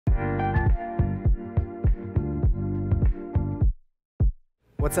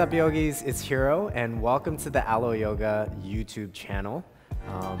What's up, yogis? It's Hiro, and welcome to the Aloe Yoga YouTube channel.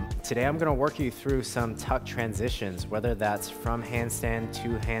 Today I'm going to work you through some tuck transitions, whether that's from handstand to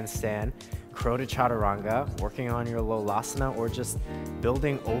handstand, crow to chaturanga, working on your lolasana, or just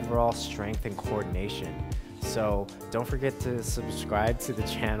building overall strength and coordination. So don't forget to subscribe to the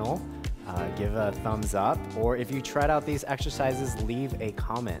channel, give a thumbs up, or if you tried out these exercises, leave a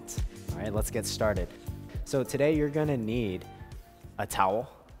comment. All right, let's get started. So today you're going to need a towel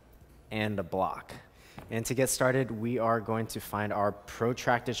and a block. And to get started, we are going to find our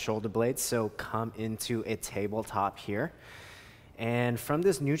protracted shoulder blades. So come into a tabletop here. And from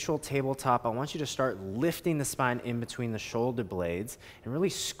this neutral tabletop, I want you to start lifting the spine in between the shoulder blades and really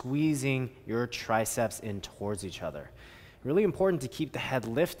squeezing your triceps in towards each other. Really important to keep the head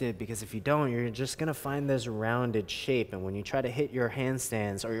lifted, because if you don't, you're just gonna find this rounded shape. And when you try to hit your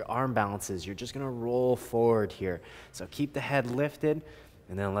handstands or your arm balances, you're just gonna roll forward here. So keep the head lifted,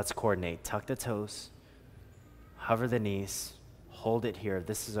 and then let's coordinate. Tuck the toes, hover the knees, hold it here. If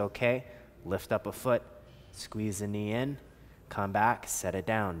this is okay, lift up a foot, squeeze the knee in, come back, set it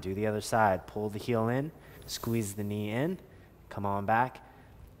down. Do the other side, pull the heel in, squeeze the knee in, come on back,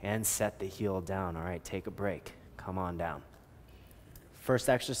 and set the heel down. All right, take a break, come on down. First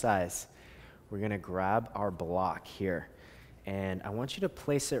exercise, we're gonna grab our block here, and I want you to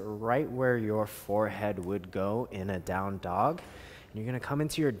place it right where your forehead would go in a down dog. And you're gonna come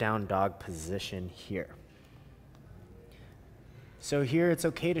into your down dog position here. So here it's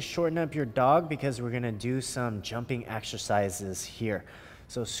okay to shorten up your dog because we're gonna do some jumping exercises here.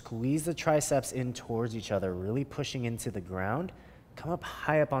 So squeeze the triceps in towards each other, really pushing into the ground. Come up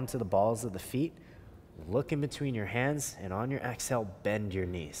high up onto the balls of the feet. Look in between your hands, and on your exhale, bend your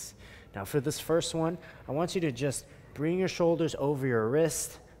knees. Now for this first one, I want you to just bring your shoulders over your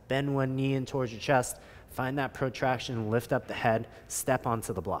wrist, bend one knee in towards your chest, find that protraction, lift up the head, step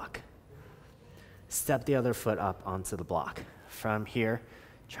onto the block. Step the other foot up onto the block. From here,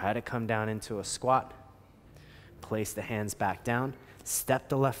 try to come down into a squat. Place the hands back down, step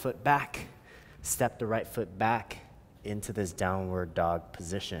the left foot back, step the right foot back into this downward dog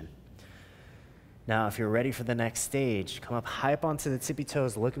position. Now, if you're ready for the next stage, come up high up onto the tippy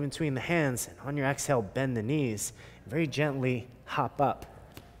toes, look in between the hands, and on your exhale, bend the knees. Very gently hop up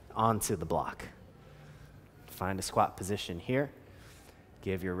onto the block. Find a squat position here.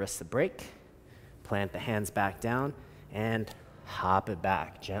 Give your wrists a break. Plant the hands back down and hop it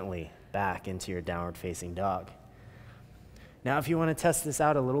back gently back into your downward facing dog. Now, if you want to test this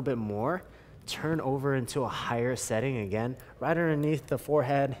out a little bit more, turn over into a higher setting again, right underneath the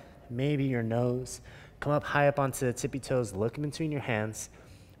forehead, maybe your nose. Come up high up onto the tippy toes, look in between your hands.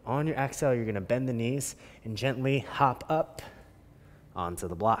 On your exhale, you're gonna bend the knees and gently hop up onto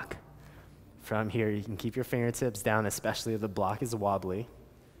the block. From here, you can keep your fingertips down, especially if the block is wobbly.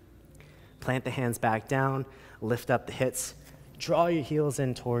 Plant the hands back down, lift up the hips, draw your heels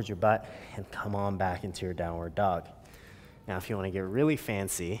in towards your butt, and come on back into your downward dog. Now, if you wanna get really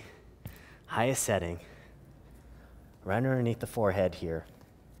fancy, highest setting, right underneath the forehead here.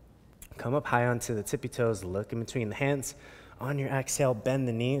 Come up high onto the tippy toes, look in between the hands. On your exhale, bend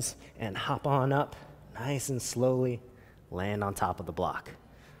the knees and hop on up, nice and slowly, land on top of the block.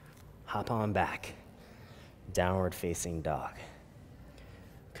 Hop on back, downward facing dog.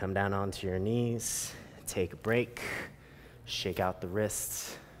 Come down onto your knees, take a break, shake out the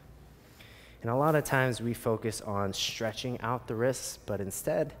wrists. And a lot of times we focus on stretching out the wrists, but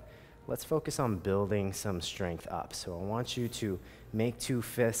instead, let's focus on building some strength up. So I want you to make two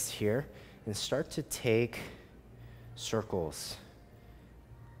fists here and start to take circles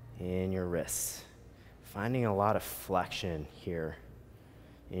in your wrists. Finding a lot of flexion here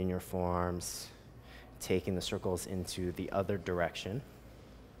in your forearms, taking the circles into the other direction.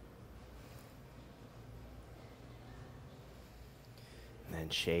 And then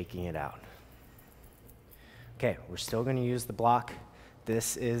shaking it out. Okay, we're still gonna use the block.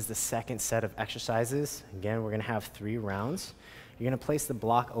 This is the second set of exercises. Again, we're gonna have 3 rounds. You're gonna place the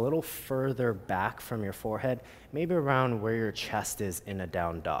block a little further back from your forehead, maybe around where your chest is in a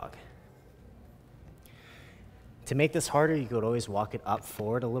down dog. To make this harder, you could always walk it up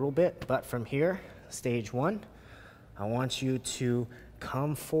forward a little bit, but from here, stage 1, I want you to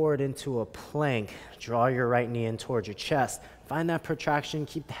come forward into a plank, draw your right knee in towards your chest, find that protraction,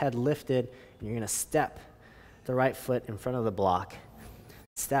 keep the head lifted, and you're gonna step the right foot in front of the block,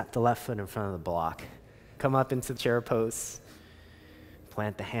 step the left foot in front of the block, come up into the chair pose,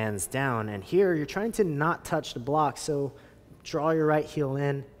 plant the hands down, and here you're trying to not touch the block, so draw your right heel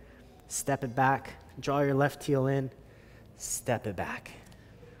in, step it back, draw your left heel in, step it back.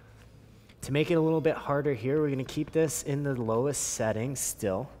 To make it a little bit harder here, we're gonna keep this in the lowest setting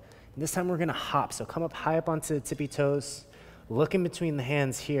still. And this time we're gonna hop, so come up high up onto the tippy toes, look in between the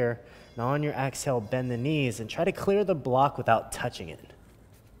hands here, and on your exhale, bend the knees and try to clear the block without touching it.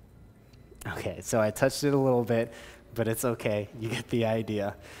 Okay, so I touched it a little bit, but it's okay, you get the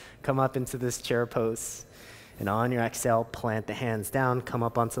idea. Come up into this chair pose, and on your exhale, plant the hands down, come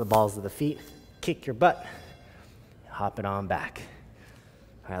up onto the balls of the feet, kick your butt, hop it on back.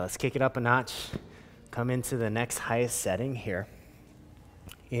 All right, let's kick it up a notch. Come into the next highest setting here.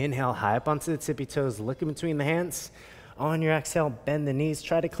 Inhale, high up onto the tippy toes, look in between the hands. On your exhale, bend the knees,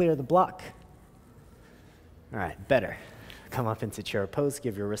 try to clear the block. All right, better. Come up into chair pose,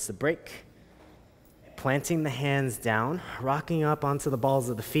 give your wrists a break. Planting the hands down, rocking up onto the balls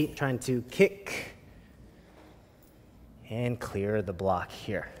of the feet, trying to kick and clear the block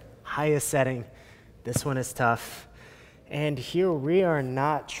here. Highest setting, this one is tough. And here we are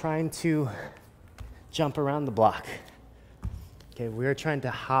not trying to jump around the block. Okay, we're trying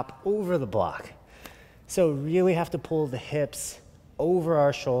to hop over the block. So really have to pull the hips over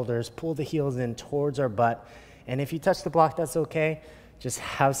our shoulders, pull the heels in towards our butt. And if you touch the block, that's okay. Just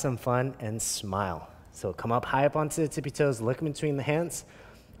have some fun and smile. So come up high up onto the tippy toes, look in between the hands.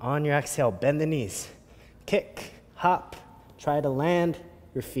 On your exhale, bend the knees. Kick, hop, try to land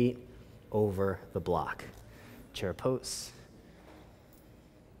your feet over the block. Chair pose.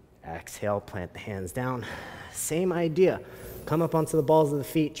 Exhale, plant the hands down. Same idea. Come up onto the balls of the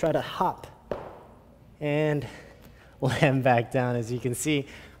feet, try to hop, and land back down. As you can see,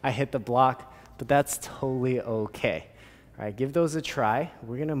 I hit the block, but that's totally okay. All right, give those a try.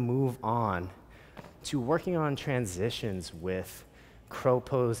 We're gonna move on to working on transitions with crow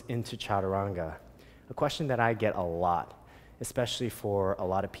pose into chaturanga. A question that I get a lot, especially for a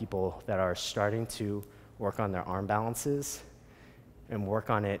lot of people that are starting to work on their arm balances and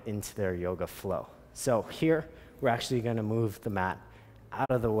work on it into their yoga flow. So here, we're actually gonna move the mat out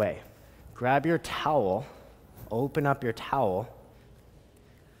of the way. Grab your towel, open up your towel.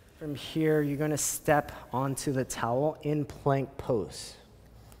 From here, you're gonna step onto the towel in plank pose.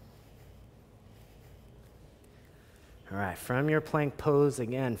 All right, from your plank pose,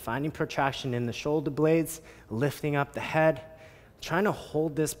 again, finding protraction in the shoulder blades, lifting up the head, trying to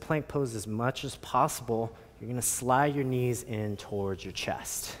hold this plank pose as much as possible. You're gonna slide your knees in towards your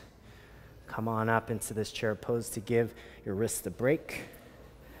chest. Come on up into this chair pose to give your wrists a break.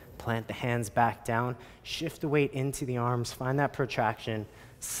 Plant the hands back down, shift the weight into the arms, find that protraction,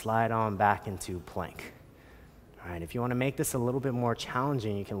 slide on back into plank. All right, if you wanna make this a little bit more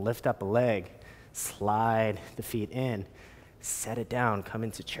challenging, you can lift up a leg, slide the feet in, set it down, come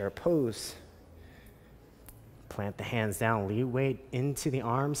into chair pose. Plant the hands down, lead weight into the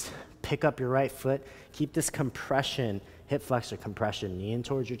arms, pick up your right foot, keep this compression, hip flexor compression, knee in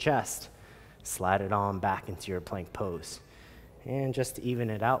towards your chest. Slide it on back into your plank pose. And just to even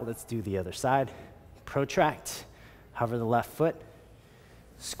it out, let's do the other side. Protract, hover the left foot,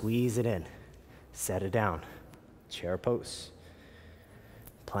 squeeze it in, set it down, chair pose.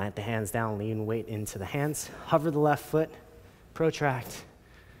 Plant the hands down, lean weight into the hands, hover the left foot, protract,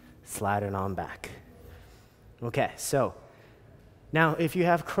 slide it on back. Okay, so now if you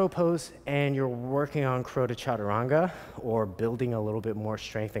have crow pose and you're working on crow to chaturanga or building a little bit more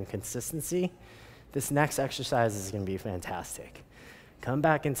strength and consistency, this next exercise is gonna be fantastic. Come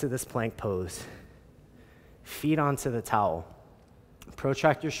back into this plank pose, feet onto the towel,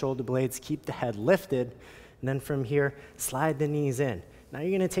 protract your shoulder blades, keep the head lifted, and then from here, slide the knees in. Now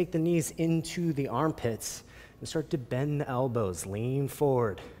you're gonna take the knees into the armpits and start to bend the elbows, lean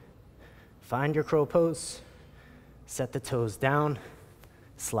forward. Find your crow pose, set the toes down,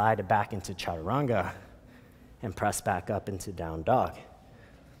 slide it back into chaturanga, and press back up into down dog.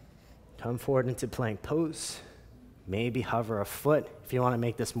 Come forward into plank pose, maybe hover a foot. If you wanna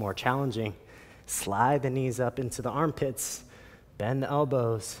make this more challenging, slide the knees up into the armpits, bend the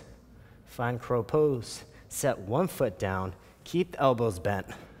elbows, find crow pose, set one foot down, keep the elbows bent,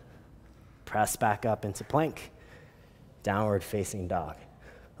 press back up into plank, downward facing dog.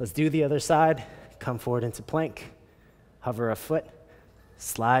 Let's do the other side, come forward into plank, hover a foot,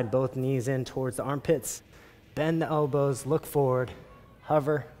 slide both knees in towards the armpits, bend the elbows, look forward,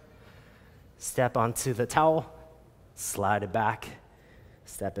 hover, step onto the towel, slide it back,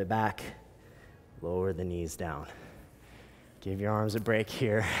 step it back, lower the knees down. Give your arms a break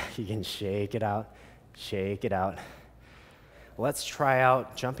here. You can shake it out, shake it out. Let's try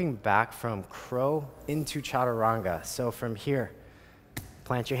out jumping back from crow into chaturanga. So from here,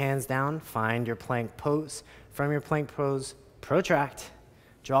 plant your hands down, find your plank pose. From your plank pose, protract,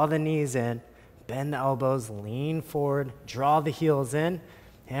 draw the knees in, bend the elbows, lean forward, draw the heels in,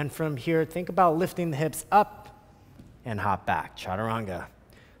 And from here, think about lifting the hips up and hop back, chaturanga.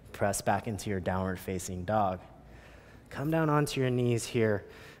 Press back into your downward facing dog. Come down onto your knees here.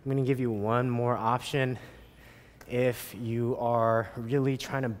 I'm gonna give you one more option. If you are really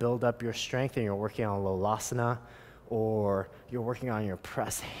trying to build up your strength and you're working on Lolasana, or you're working on your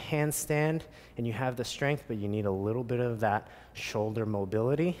press handstand and you have the strength, but you need a little bit of that shoulder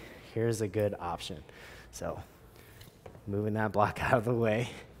mobility, here's a good option. So, moving that block out of the way,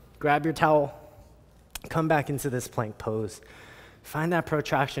 grab your towel, come back into this plank pose. Find that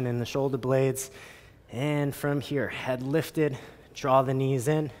protraction in the shoulder blades, and from here, head lifted, draw the knees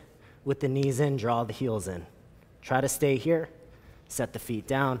in. With the knees in, draw the heels in. Try to stay here, set the feet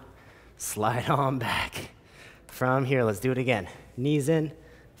down, slide on back. From here, let's do it again. Knees in,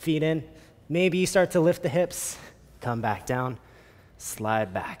 feet in. Maybe you start to lift the hips, come back down,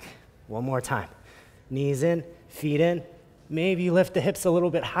 slide back. One more time. Knees in, feet in. Maybe you lift the hips a little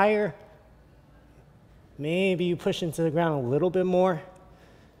bit higher. Maybe you push into the ground a little bit more.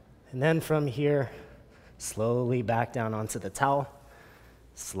 And then from here, slowly back down onto the towel,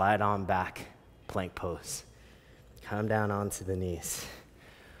 slide on back, plank pose. Come down onto the knees.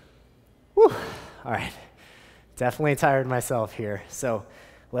 Whew. All right. Definitely tired myself here. So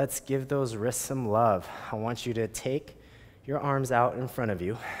let's give those wrists some love. I want you to take your arms out in front of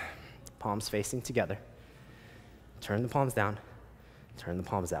you, palms facing together. Turn the palms down, turn the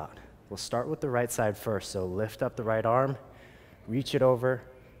palms out. We'll start with the right side first. So lift up the right arm, reach it over,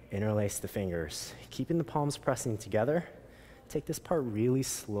 interlace the fingers. Keeping the palms pressing together. Take this part really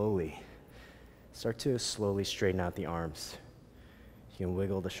slowly. Start to slowly straighten out the arms. You can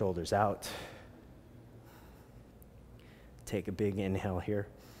wiggle the shoulders out. Take a big inhale here.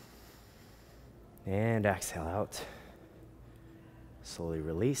 And exhale out. Slowly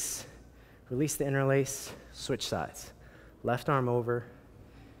release. Release the interlace, switch sides. Left arm over,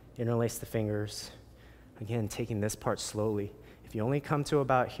 interlace the fingers. Again, taking this part slowly. If you only come to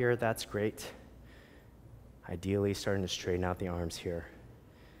about here, that's great. Ideally, starting to straighten out the arms here.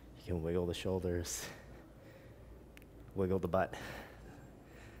 You can wiggle the shoulders, wiggle the butt.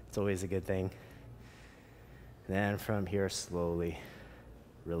 It's always a good thing. Then from here, slowly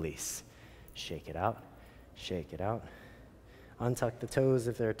release. Shake it out, shake it out. Untuck the toes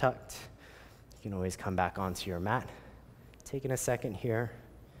if they're tucked. You can always come back onto your mat. Taking a second here,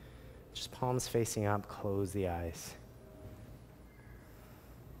 just palms facing up, close the eyes.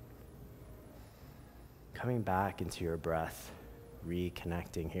 Coming back into your breath,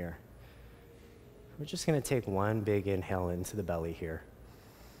 reconnecting here. We're just gonna take one big inhale into the belly here.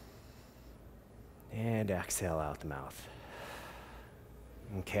 And exhale out the mouth.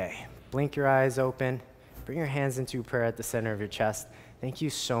 Okay, blink your eyes open. Bring your hands into prayer at the center of your chest. Thank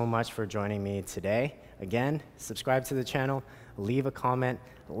you so much for joining me today. Again, subscribe to the channel, leave a comment.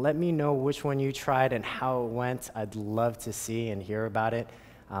 Let me know which one you tried and how it went. I'd love to see and hear about it.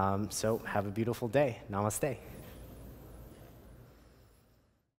 So have a beautiful day. Namaste.